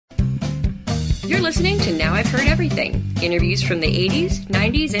You're listening to Now I've Heard Everything. Interviews from the 80s,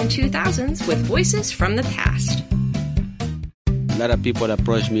 90s, and 2000s with voices from the past. A lot of people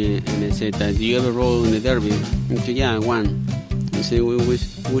approach me and they say, "Do you ever roll in the Derby?" I say, "Yeah, I won." They say,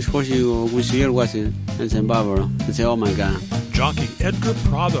 "Which horse which year was it?" I said, "Barbaro." I say, "Oh my God." Jockey Edgar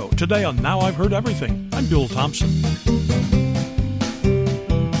Prado, today on Now I've Heard Everything. I'm Bill Thompson.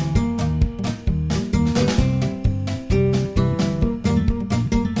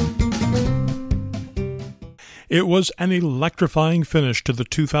 It was an electrifying finish to the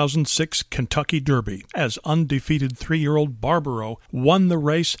 2006 Kentucky Derby as undefeated 3-year-old Barbaro won the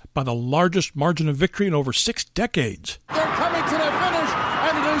race by the largest margin of victory in over 6 decades. They're coming to the finish,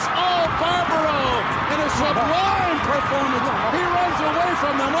 and it is all Barbaro in a sublime performance. He runs away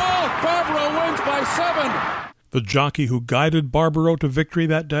from them all. Barbaro wins by 7. The jockey who guided Barbaro to victory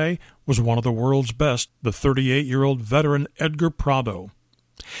that day was one of the world's best, the 38-year-old veteran Edgar Prado.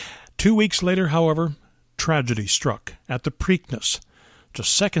 2 weeks later, however, tragedy struck at the Preakness.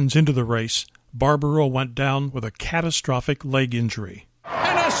 Just seconds into the race, Barbaro went down with a catastrophic leg injury.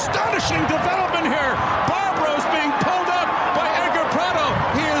 An astonishing development here. Barbaro's being pulled up by Edgar Prado.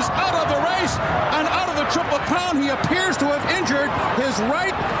 He is out of the race and out of the Triple Crown. He appears to have injured his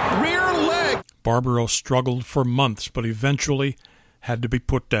right rear leg. Barbaro struggled for months, but eventually had to be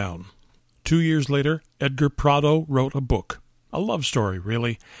put down. 2 years later, Edgar Prado wrote a book, a love story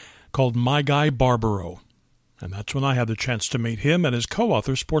really, called My Guy Barbaro. And that's when I had the chance to meet him and his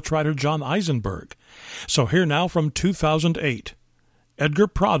co-author, sports writer John Eisenberg. So here now from 2008, Edgar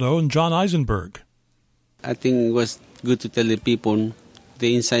Prado and John Eisenberg. I think it was good to tell the people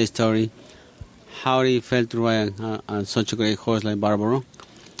the inside story, how they felt to ride such a great horse like Barbaro,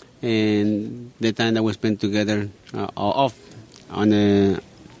 and the time that we spent together off on the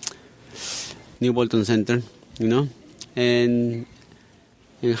New Bolton Center, and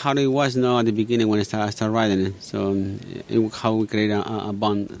how it was now at the beginning when I started riding it. So how we created a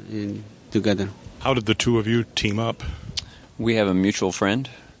bond together. How did the two of you team up? We have a mutual friend.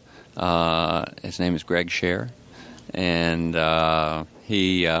 His name is Greg Scher, and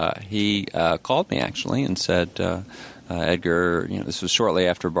he called me actually and said, Edgar, this was shortly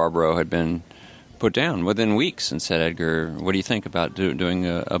after Barbaro had been put down, within weeks, and said, Edgar, what do you think about doing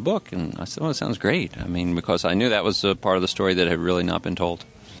a book? And I said, it sounds great. I mean, because I knew that was a part of the story that had really not been told.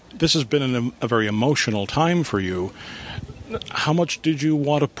 This has been a very emotional time for you. How much did you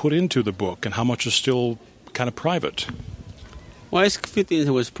want to put into the book, and how much is still kind of private? Well, it's a few things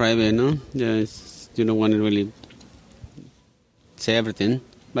that was private, no? You don't want to really say everything,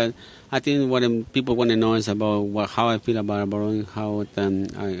 but I think what people want to know is about how I feel about Barbaro and how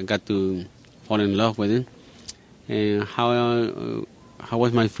I got to fall in love with it, and how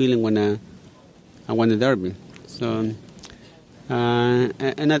was my feeling when I won the Derby. So,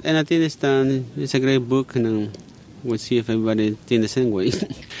 and I think it's a great book, and we'll see if everybody thinks the same way.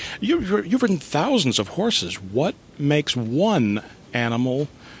 You've ridden thousands of horses. What makes one animal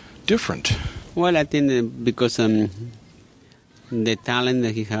different? Well, I think because the talent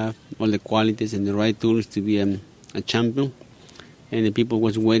that he have, all the qualities and the right tools to be a champion, and the people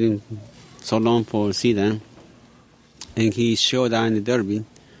was waiting so long for see that, and he showed that in the Derby,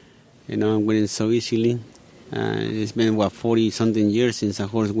 winning so easily. It's been 40-something years since a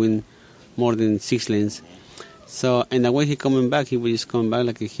horse win more than 6 lanes. So, and the way he coming back, he would just come back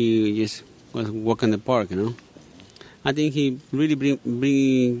like he just was walking the park, I think he really give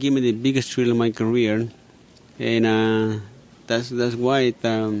me the biggest thrill of my career, and that's why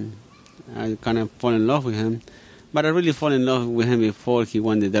I kind of fall in love with him. But I really fall in love with him before he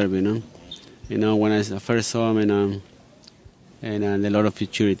won the Derby, when I first saw him in the Lord of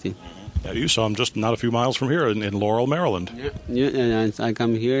Futurity. Yeah, you saw him just not a few miles from here in Laurel, Maryland. Yeah, and I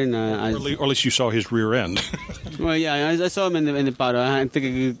come here and or at least you saw his rear end. Well, yeah, I saw him in the powder. I took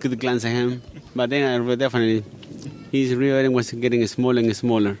a good glance at him, but then his rear end was getting smaller and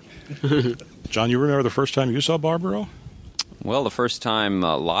smaller. John, you remember the first time you saw Barbaro? Well, the first time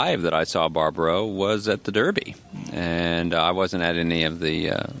live that I saw Barbaro was at the Derby, and I wasn't at any of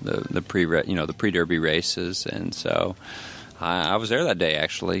the pre-Derby races, and so I was there that day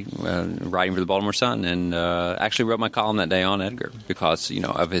actually, writing for the Baltimore Sun, and actually wrote my column that day on Edgar because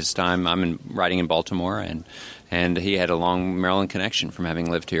of his time. I'm writing in Baltimore, and he had a long Maryland connection from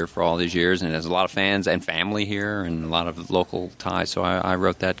having lived here for all these years, and has a lot of fans and family here, and a lot of local ties. So I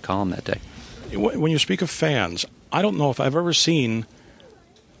wrote that column that day. When you speak of fans, I don't know if I've ever seen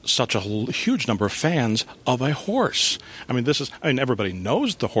such a huge number of fans of a horse. I mean, everybody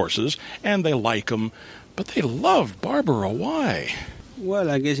knows the horses, and they like them, but they love Barbaro. Why?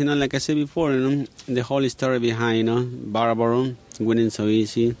 Well, I guess, like I said before, the whole story behind, Barbaro winning so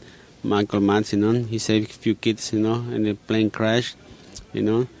easy, Michael Matz, he saved a few kids, and the plane crashed,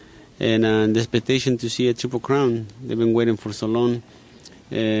 and the expectation to see a Triple Crown. They've been waiting for so long,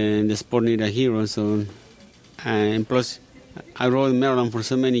 and the sport need a hero. So, and plus, I rode Maryland for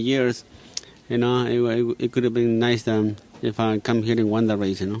so many years, it could have been nice if I come here and won the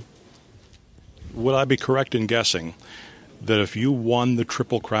race, Would I be correct in guessing that if you won the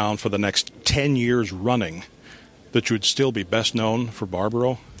Triple Crown for the next 10 years running, that you would still be best known for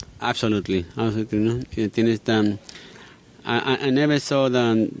Barbaro? Absolutely. The thing is, I never saw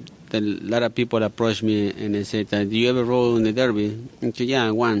that a lot of people approach me and they said, "Do you ever rode in the Derby?" I said, "Yeah,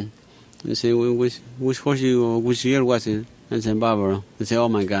 I won." They say, "Which horse which year was it?" I said, "Barbaro." They say, "Oh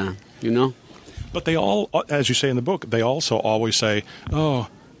my God," But they all, as you say in the book, they also always say, "Oh,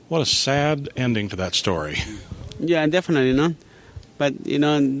 what a sad ending to that story." Yeah, definitely, But you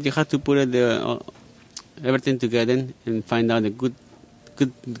have to put everything together and find out the good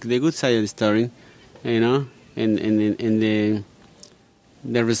side of the story, and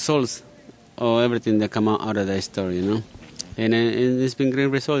the results of everything that come out of that story, And it's been great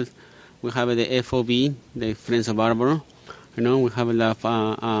results. We have the FOB, the Friends of Barbaro, we have the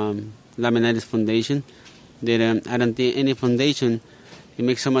Laminitis Foundation. That I don't think any foundation it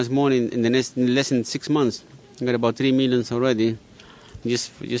makes so much money in less than 6 months. We got about $3 million already,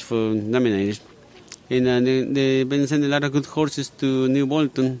 just for Laminitis. And they've been sending a lot of good horses to New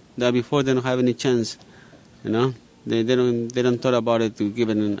Bolton that before they don't have any chance, They don't thought about it to give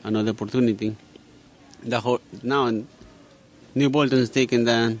it another opportunity. Now New Bolton's taking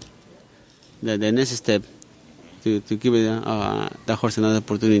the next step to give it the horse another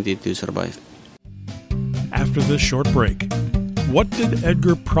opportunity to survive. After this short break, what did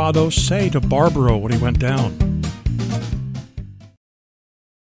Edgar Prado say to Barbaro when he went down?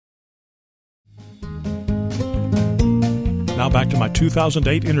 Now back to my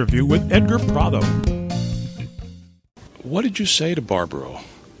 2008 interview with Edgar Prado. What did you say to Barbaro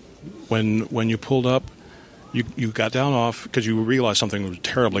when you pulled up? You got down off because you realized something was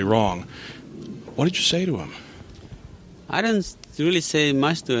terribly wrong. What did you say to him? I didn't really say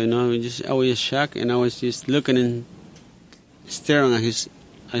much to him. I was shocked, and I was just looking and staring at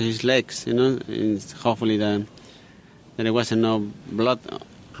his legs, and hopefully that there wasn't no blood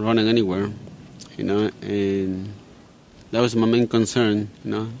running anywhere, and that was my main concern,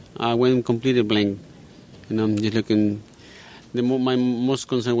 I went completely blank, I'm just looking. My most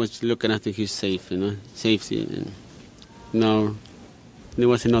concern was looking after his safety, and there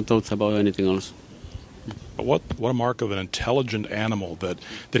wasn't no thoughts about anything else. But what a mark of an intelligent animal that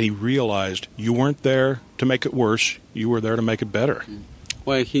he realized you weren't there to make it worse, you were there to make it better.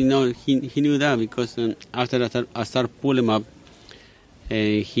 Well, he knew that because after I started pulling him up,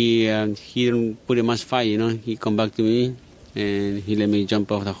 he didn't put much fight, He come back to me and he let me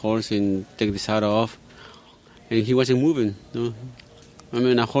jump off the horse and take the saddle off, and he wasn't moving. I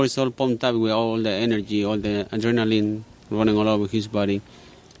mean, a horse all pumped up with all the energy, all the adrenaline running all over his body.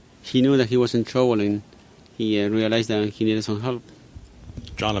 He knew that he was in trouble, and he realized that he needed some help.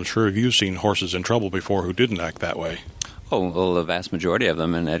 John, I'm sure you've seen horses in trouble before who didn't act that way. Oh, well, the vast majority of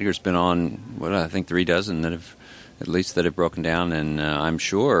them, and Edgar's been on, I think 3 dozen that have broken down, and I'm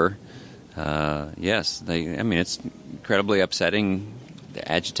sure, yes, it's incredibly upsetting,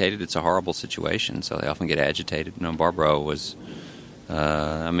 agitated. It's a horrible situation, so they often get agitated. Barbaro was,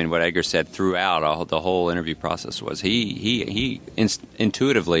 what Edgar said throughout the whole interview process was he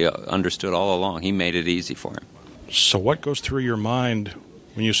intuitively understood all along. He made it easy for him. So what goes through your mind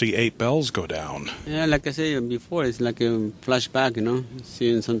when you see 8 bells go down? Yeah, like I said before, it's like a flashback,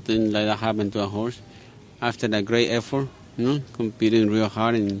 seeing something like that happen to a horse after that great effort, competing real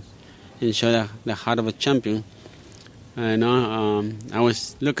hard and show the heart of a champion. I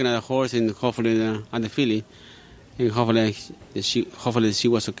was looking at the horse and hopefully at the filly, and hopefully she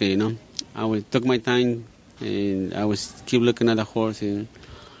was okay. I took my time and I was keep looking at the horse, and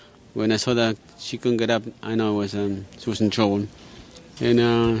when I saw that she couldn't get up, I know she was in trouble. And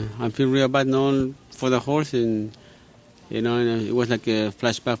I feel real bad now for the horse, and it was like a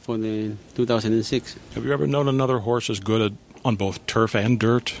flashback for the 2006. Have you ever known another horse as good on both turf and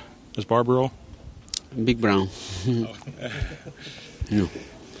dirt as Barbaro? Big Brown. No.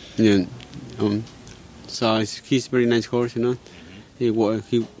 Yeah. So he's a very nice horse, He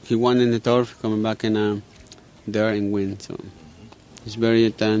won in the turf, coming back in dirt and win. So it's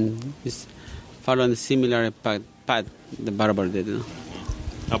very he's following a similar path the Barbaro did.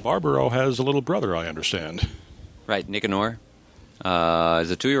 Now Barbaro has a little brother, I understand. Right, Nicanor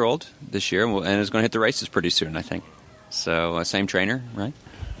is a 2-year-old this year and is going to hit the races pretty soon, I think. So same trainer, right?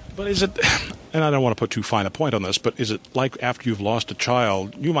 But is it, and I don't want to put too fine a point on this, but is it like after you've lost a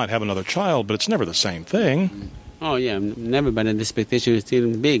child, you might have another child, but it's never the same thing? Oh, yeah, never, but the expectation is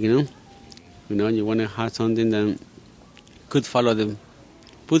still big, you know? You know, you want to have something that could follow the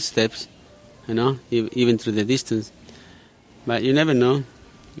footsteps, you know, even through the distance. But you never know.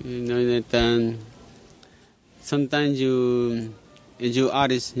 You know that sometimes you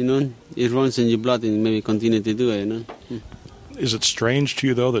artist, you know, it runs in your blood and maybe continue to do it, you know. Is it strange to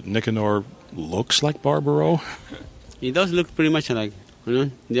you, though, that Nicanor looks like Barbaro? He does look pretty much alike, you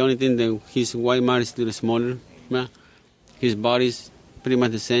know. The only thing that his white mouth is a little smaller, but his body's pretty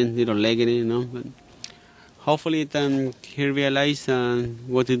much the same, little legged, you know. But hopefully he realizes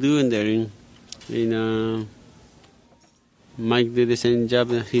what to do in there. And Mike did the same job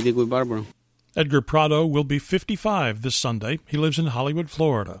that he did with Barbaro. Edgar Prado will be 55 this Sunday. He lives in Hollywood,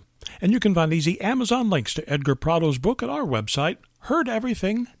 Florida. And you can find easy Amazon links to Edgar Prado's book at our website,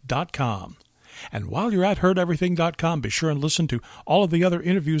 heardeverything.com. And while you're at heardeverything.com, be sure and listen to all of the other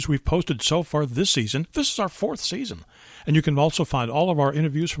interviews we've posted so far this season. This is our 4th season. And you can also find all of our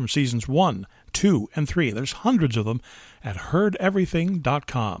interviews from seasons 1, 2, and 3. There's hundreds of them at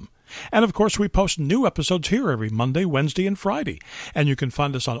heardeverything.com. And, of course, we post new episodes here every Monday, Wednesday, and Friday. And you can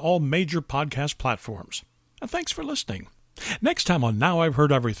find us on all major podcast platforms. And thanks for listening. Next time on Now I've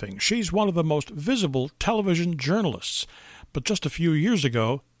Heard Everything, she's one of the most visible television journalists. But just a few years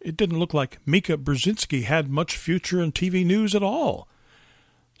ago, it didn't look like Mika Brzezinski had much future in TV news at all.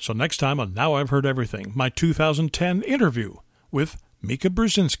 So next time on Now I've Heard Everything, my 2010 interview with Mika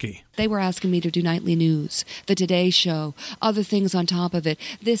Brzezinski. They were asking me to do nightly news, the Today Show, other things on top of it,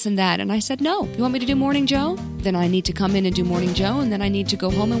 this and that. And I said, no. You want me to do Morning Joe? Then I need to come in and do Morning Joe, and then I need to go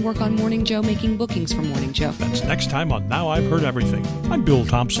home and work on Morning Joe, making bookings for Morning Joe. That's next time on Now I've Heard Everything. I'm Bill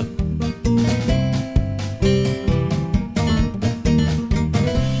Thompson.